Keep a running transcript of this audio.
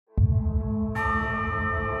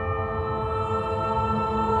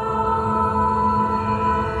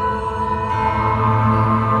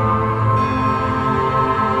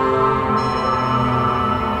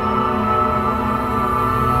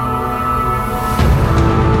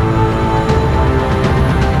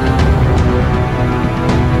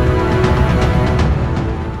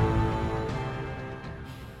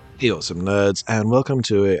Hey, awesome nerds, and welcome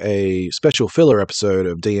to a special filler episode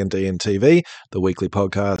of D&D and TV, the weekly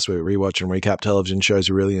podcast where we rewatch and recap television shows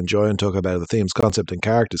we really enjoy and talk about how the themes, concept, and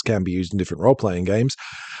characters can be used in different role-playing games.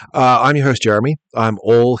 I'm your host, Jeremy. I'm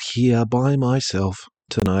all here by myself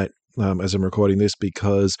tonight as I'm recording this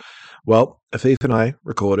because, well, Afif and I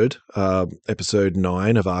recorded episode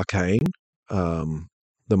 9 of Arcane,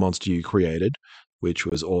 The Monster You Created, which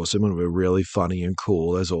was awesome and were really funny and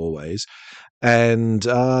cool as always. And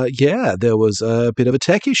there was a bit of a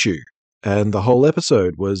tech issue, and the whole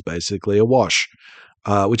episode was basically a wash,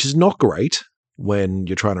 which is not great when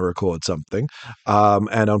you're trying to record something.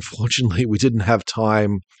 And unfortunately, we didn't have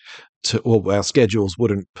time to, well, our schedules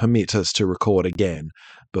wouldn't permit us to record again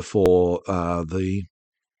before the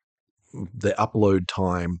upload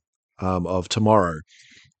time of tomorrow.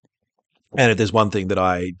 And if there's one thing that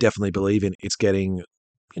I definitely believe in, it's getting,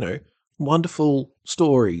 wonderful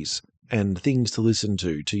stories and things to listen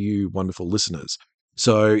to you wonderful listeners.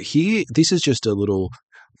 So this is just a little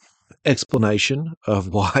explanation of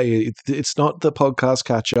why it's not the podcast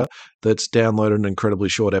catcher that's downloaded an incredibly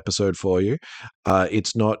short episode for you.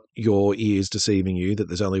 It's not your ears deceiving you that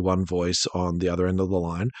there's only one voice on the other end of the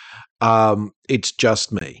line. It's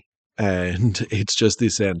just me. And it's just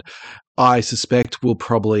this end. I suspect we'll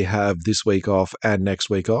probably have this week off and next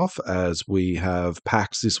week off, as we have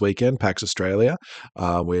PAX this weekend, PAX Australia,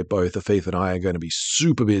 where both Afif and I are going to be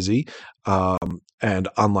super busy and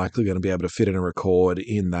unlikely going to be able to fit in a record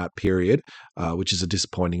in that period, which is a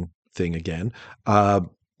disappointing thing again. Particularly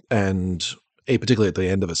at the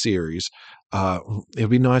end of a series, it would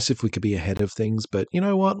be nice if we could be ahead of things, but you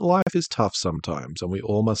know what? Life is tough sometimes, and we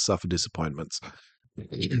all must suffer disappointments.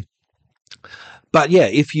 But yeah,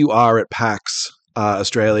 if you are at PAX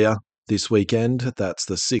Australia this weekend, that's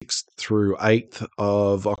the 6th through 8th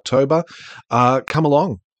of October, come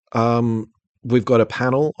along. We've got a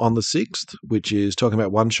panel on the 6th, which is talking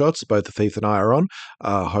about one-shots. Both Afif and I are on,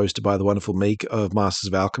 hosted by the wonderful Meek of Masters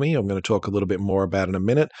of Alchemy. I'm going to talk a little bit more about in a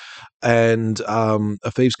minute. And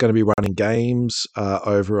Afif's going to be running games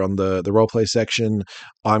over on the roleplay section.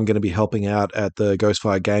 I'm going to be helping out at the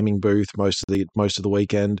Ghostfire Gaming booth most of the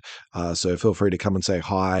weekend. So feel free to come and say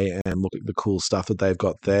hi and look at the cool stuff that they've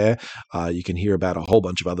got there. You can hear about a whole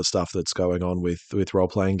bunch of other stuff that's going on with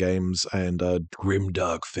role-playing games and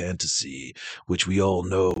grimdark fantasy, which we all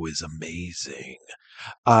know is amazing.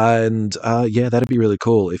 And that'd be really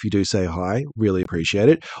cool if you do say hi. Really appreciate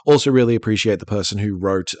it. Also really appreciate the person who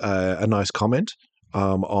wrote a nice comment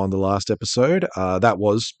on the last episode. That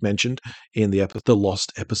was mentioned in the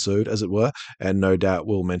lost episode, as it were, and no doubt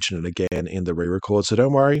we'll mention it again in the re-record. So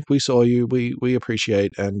don't worry, we saw you, we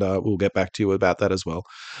appreciate, and we'll get back to you about that as well.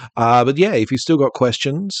 But yeah, if you've still got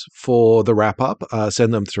questions for the wrap-up,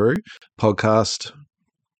 send them through. Podcast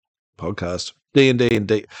D&D and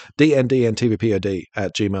TVPOD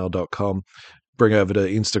at gmail.com. Bring over to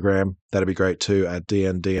Instagram. That'd be great too, at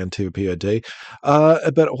DND and TVPOD.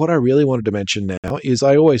 But what I really wanted to mention now is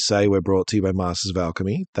I always say we're brought to you by Masters of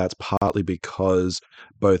Alchemy. That's partly because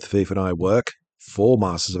both Afif and I work for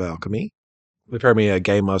Masters of Alchemy. We're primarily a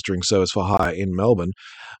game mastering service for hire in Melbourne.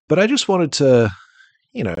 But I just wanted to,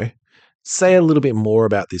 say a little bit more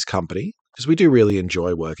about this company, because we do really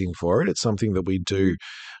enjoy working for it. It's something that we do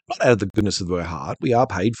not out of the goodness of our heart. We are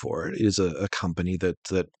paid for it. It is a company that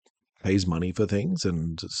pays money for things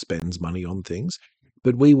and spends money on things.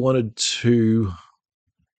 But we wanted to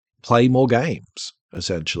play more games,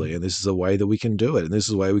 essentially. And this is a way that we can do it. And this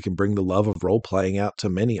is a way we can bring the love of role-playing out to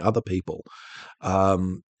many other people,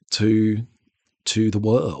 to the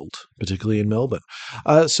world, particularly in Melbourne.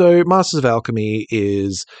 So Masters of Alchemy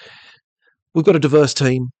we've got a diverse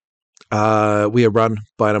team. We are run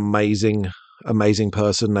by an amazing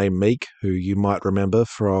person named Meek, who you might remember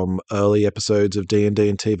from early episodes of D&D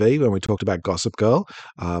and TV when we talked about Gossip Girl,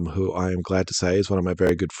 who I am glad to say is one of my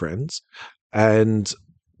very good friends. And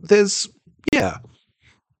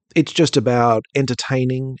it's just about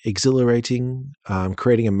entertaining, exhilarating,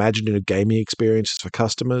 creating imaginative gaming experiences for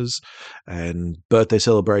customers, and birthday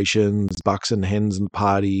celebrations, bucks and hens and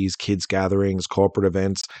parties, kids gatherings, corporate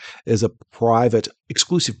events. There's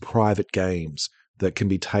exclusive private games that can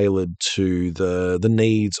be tailored to the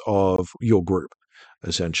needs of your group,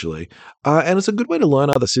 essentially. And it's a good way to learn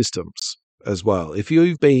other systems as well. If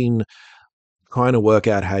you've been trying to work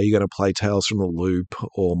out how you're going to play Tales from the Loop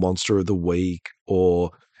or Monster of the Week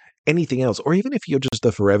or anything else, or even if you're just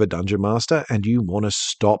a forever dungeon master and you want to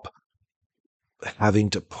stop having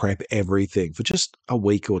to prep everything for just a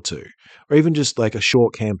week or two, or even just like a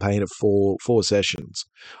short campaign of four sessions,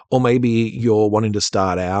 or maybe you're wanting to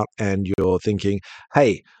start out and you're thinking,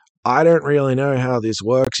 hey, I don't really know how this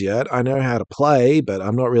works yet. I know how to play, but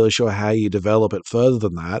I'm not really sure how you develop it further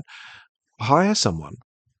than that. Hire someone.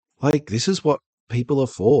 Like, this is what people are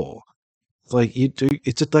for. Like,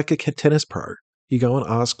 it's like a tennis pro. You go and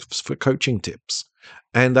ask for coaching tips.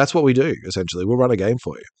 And that's what we do, essentially. We'll run a game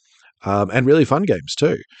for you. And really fun games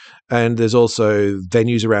too. And there's also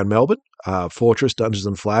venues around Melbourne, Fortress Dungeons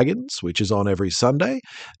and Flagons, which is on every Sunday.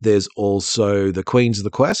 There's also the Queens of the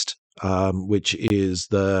Quest, which is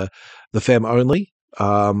the femme only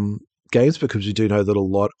games, because we do know that a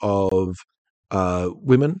lot of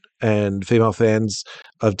women and female fans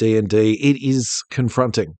of D&D, it is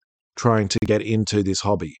confronting trying to get into this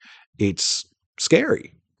hobby. It's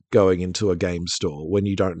scary going into a game store when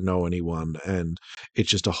you don't know anyone, and it's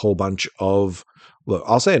just a whole bunch of, look,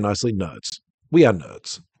 I'll say it nicely, nerds. We are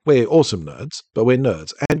nerds. We're awesome nerds, but we're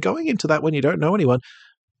nerds. And going into that when you don't know anyone,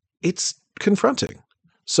 it's confronting.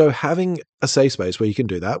 So having a safe space where you can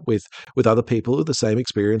do that with other people with the same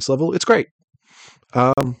experience level, it's great.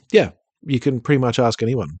 Yeah, you can pretty much ask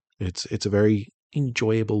anyone. It's a very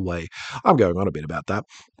enjoyable way. I'm going on a bit about that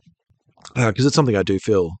because it's something I do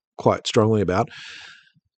feel quite strongly about.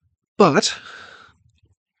 But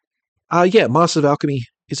yeah, Masters of Alchemy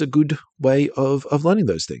is a good way of learning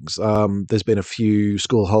those things. There's been a few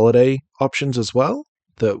school holiday options as well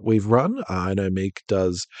that we've run. I know Meek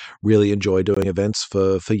does really enjoy doing events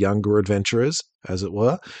for younger adventurers, as it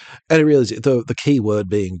were. And it really is the key word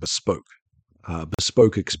being bespoke.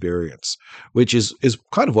 Bespoke experience, which is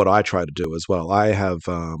kind of what I try to do as well. I have,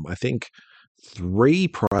 I think, 3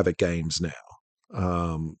 private games now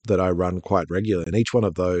that I run quite regularly, and each one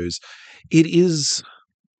of those, it is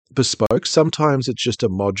bespoke. Sometimes it's just a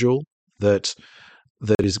module that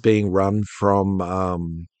is being run from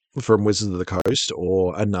Wizards of the Coast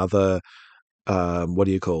or another.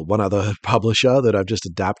 One other publisher that I've just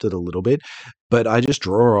adapted a little bit, but I just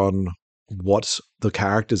draw on what the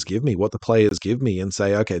characters give me, what the players give me, and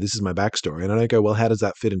say, okay, this is my backstory. And I don't go, well, how does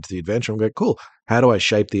that fit into the adventure? I'm going, cool. How do I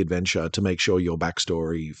shape the adventure to make sure your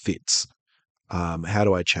backstory fits? How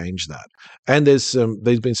do I change that? And there's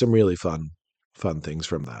been some really fun things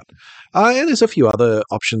from that. And there's a few other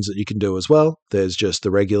options that you can do as well. There's just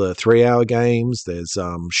the regular 3-hour games. There's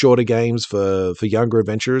shorter games for younger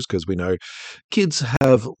adventurers, because we know kids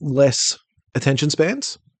have less attention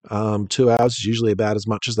spans. 2 hours is usually about as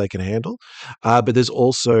much as they can handle. But there's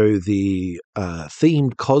also the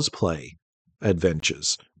themed cosplay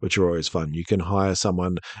adventures, which are always fun. You can hire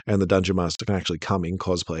someone and the Dungeon Master can actually come in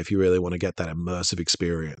cosplay if you really want to get that immersive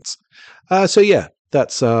experience. So yeah,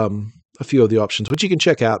 that's a few of the options, which you can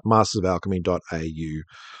check out, mastersofalchemy.au.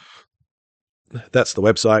 That's the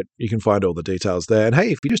website. You can find all the details there. And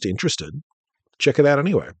hey, if you're just interested, check it out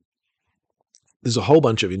anyway. There's a whole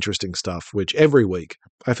bunch of interesting stuff, which every week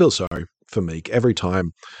I feel sorry for Meek. Every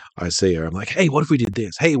time I see her, I'm like, hey, what if we did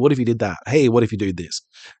this? Hey, what if you did that? Hey, what if you do this?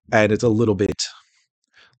 And it's a little bit,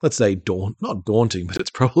 let's say, not daunting, but it's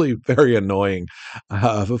probably very annoying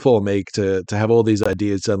for Meek to have all these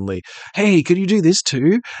ideas suddenly. Hey, could you do this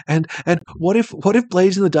too? And what if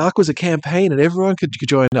Blades in the Dark was a campaign and everyone could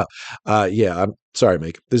join up? Yeah, I'm sorry,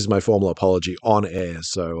 Meek. This is my formal apology on air.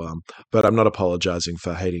 So, but I'm not apologizing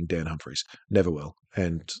for hating Dan Humphries. Never will.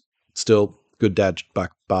 And still, good dad,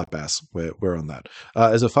 Bart Bass. We're on that.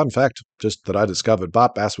 As a fun fact, just that I discovered,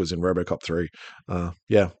 Bart Bass was in RoboCop 3.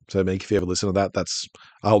 Yeah, so Meek, if you ever listen to that,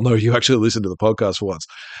 I'll know you actually listened to the podcast for once.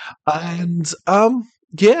 And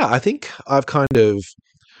yeah, I think I've kind of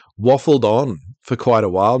waffled on for quite a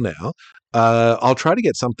while now. I'll try to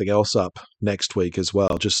get something else up next week as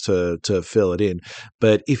well, just to fill it in.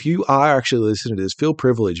 But if you are actually listening to this, feel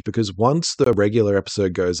privileged, because once the regular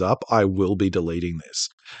episode goes up, I will be deleting this.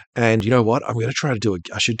 And you know what? I'm going to try to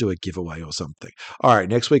I should do a giveaway or something. All right,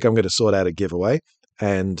 next week I'm going to sort out a giveaway,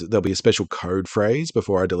 and there'll be a special code phrase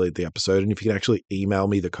before I delete the episode. And if you can actually email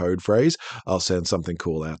me the code phrase, I'll send something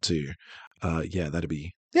cool out to you. Yeah, that'd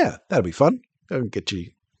be fun. I'll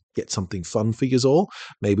get something fun for you all.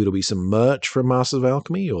 Maybe it'll be some merch from Masters of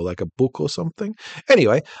Alchemy or like a book or something.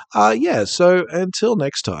 Anyway, yeah, so until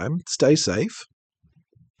next time, stay safe,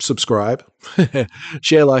 subscribe,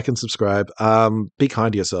 share, like, and subscribe. Be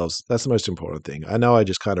kind to yourselves. That's the most important thing. I know I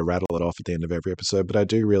just kind of rattle it off at the end of every episode, but I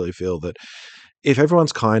do really feel that if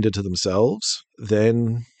everyone's kinder to themselves,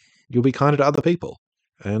 then you'll be kinder to other people.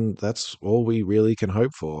 And that's all we really can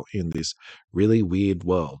hope for in this really weird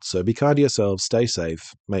world. So be kind to yourselves, stay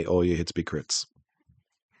safe, may all your hits be crits.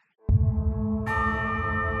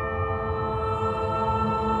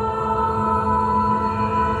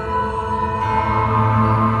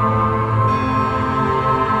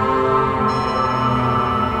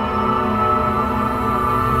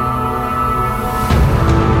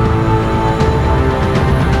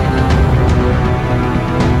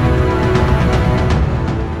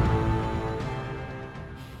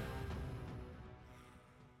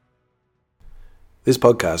 This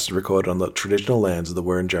podcast is recorded on the traditional lands of the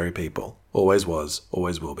Wurundjeri people. Always was,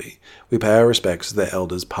 always will be. We pay our respects to their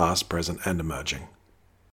elders past, present and emerging.